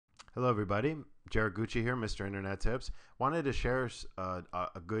Hello, everybody. Jared Gucci here, Mr. Internet Tips. Wanted to share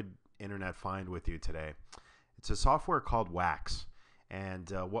a good internet find with you today. It's a software called Wax, and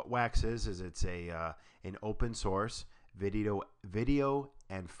what Wax is it's an open source video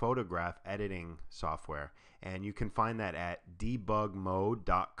and photograph editing software, and you can find that at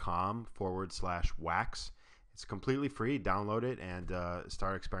debugmode.com/wax. It's completely free. Download it and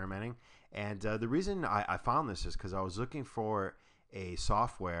start experimenting. And the reason I found this is because I was looking for a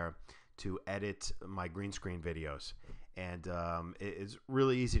software to edit my green screen videos. And it's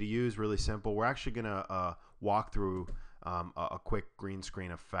really easy to use, really simple. We're actually going to walk through a quick green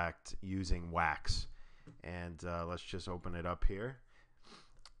screen effect using Wax. And let's just open it up here.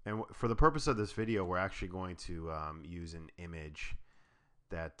 And for the purpose of this video, we're actually going to use an image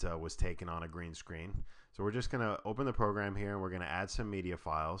that was taken on a green screen. So we're just going to open the program here, and we're going to add some media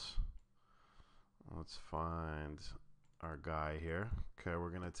files. Let's find our guy here. Okay,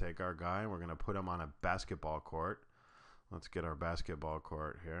 we're going to take our guy and we're going to put him on a basketball court. Let's get our basketball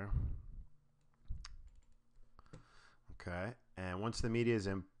court here. Okay, and once the media is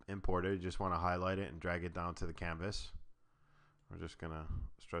imported, you just want to highlight it and drag it down to the canvas. We're just going to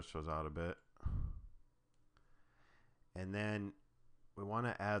stretch those out a bit. And then we want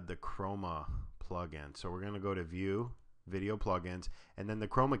to add the chroma plugin. So we're going to go to View, Video Plugins, and then the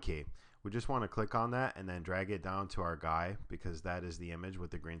chroma key. We just want to click on that and then drag it down to our guy, because that is the image with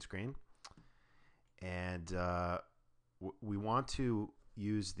the green screen. And we want to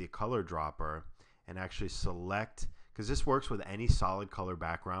use the color dropper and actually select, because this works with any solid color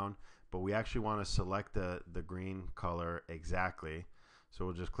background, but we actually want to select the green color exactly. So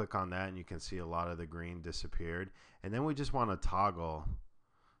we'll just click on that and you can see a lot of the green disappeared. And then we just want to toggle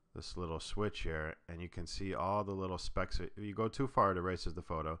this little switch here, and you can see all the little specks. If you go too far, it erases the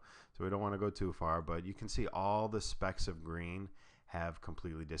photo, so we don't want to go too far, but you can see all the specks of green have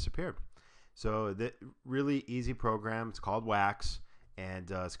completely disappeared. So that really easy program. It's called Wax, and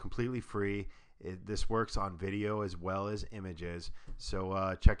it's completely free. This works on video as well as images,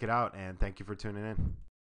 so check it out, and thank you for tuning in.